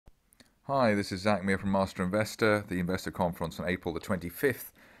Hi, this is Zak Mir from Master Investor, the investor conference on April the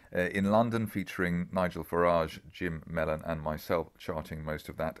 25th in London, featuring Nigel Farage, Jim Mellon, and myself charting most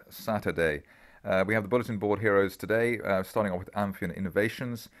of that Saturday. We have the bulletin board heroes today, starting off with Amphion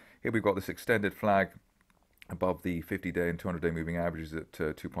Innovations. Here we've got this extended flag above the 50-day and 200-day moving averages at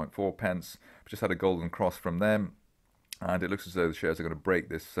 2.4 pence. We just had a golden cross from them, and it looks as though the shares are going to break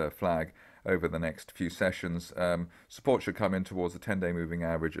this flag over the next few sessions. Support should come in towards the 10-day moving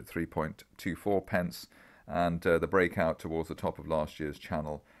average at 3.24 pence, and the breakout towards the top of last year's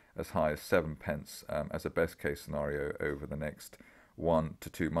channel as high as 7 pence as a best case scenario over the next 1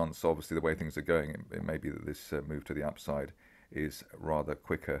 to 2 months. Obviously, the way things are going, it may be that this move to the upside is rather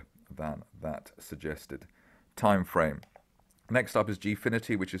quicker than that suggested time frame. Next up is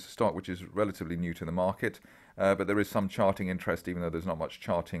Gfinity, which is a stock which is relatively new to the market, but there is some charting interest, even though there's not much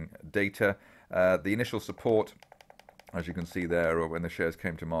charting data. The initial support, as you can see there, when the shares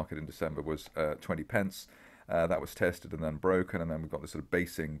came to market in December, was 20 pence. That was tested and then broken, and then we've got this sort of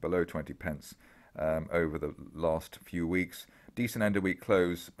basing below 20 pence over the last few weeks. Decent end of week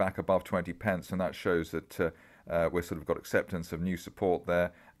close back above 20 pence, and that shows that we've sort of got acceptance of new support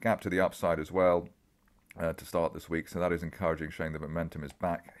there. Gap to the upside as well. To start this week, so that is encouraging, showing the momentum is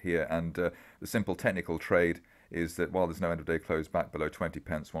back here. And the simple technical trade is that while there's no end of day close back below 20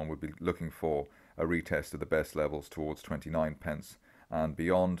 pence, one would be looking for a retest of the best levels towards 29 pence and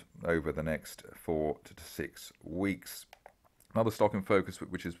beyond over the next 4 to 6 weeks. Another stock in focus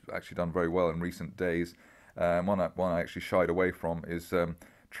which has actually done very well in recent days, one I actually shied away from, is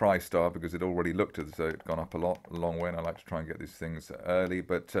Tristar, because it already looked as though it'd gone up a long way, and I like to try and get these things early.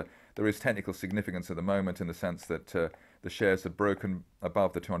 But there is technical significance at the moment, in the sense that the shares have broken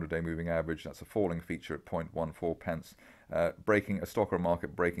above the 200-day moving average. That's a falling feature at 0.14 pence. Breaking a stock or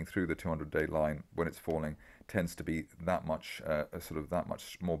market breaking through the 200-day line when it's falling tends to be that much that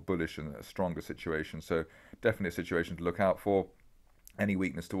much more bullish and a stronger situation. So definitely a situation to look out for. Any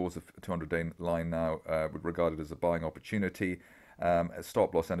weakness towards the 200-day line now would regard it as a buying opportunity. A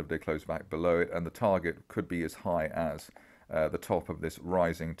stop loss end of day close back below it, and the target could be as high as the top of this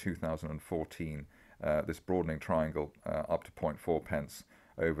rising 2014, this broadening triangle up to 0.4 pence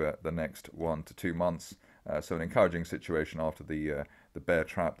over the next 1 to 2 months. So an encouraging situation after the bear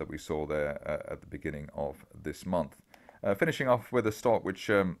trap that we saw there at the beginning of this month. Finishing off with a stock which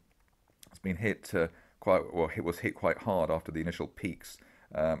has been hit was hit quite hard after the initial peaks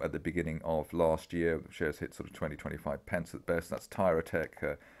at the beginning of last year. The shares hit sort of 20-25 pence at best. That's Tyratech.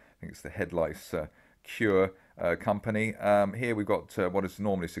 I think it's the head lice cure company. Here we've got what is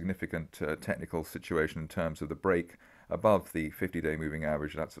normally significant technical situation in terms of the break above the 50-day moving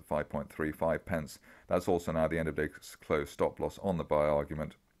average. That's at 5.35 pence. That's also now the end of day close stop loss on the buy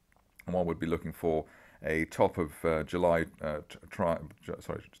argument, and one would be looking for a top of July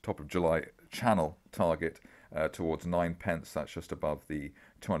top of July channel target towards 9 pence. That's just above the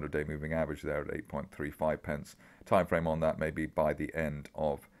 200-day moving average there at 8.35 pence. Time frame on that may be by the end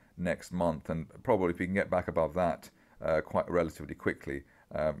of next month, and probably if you can get back above that quite relatively quickly,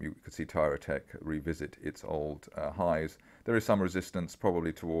 you could see Tyratech revisit its old highs. There is some resistance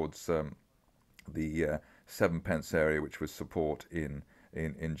probably towards the 7 pence area, which was support in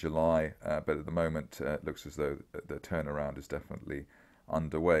July, but at the moment it looks as though the turnaround is definitely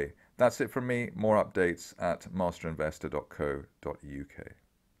underway. That's it from me. More updates at masterinvestor.co.uk.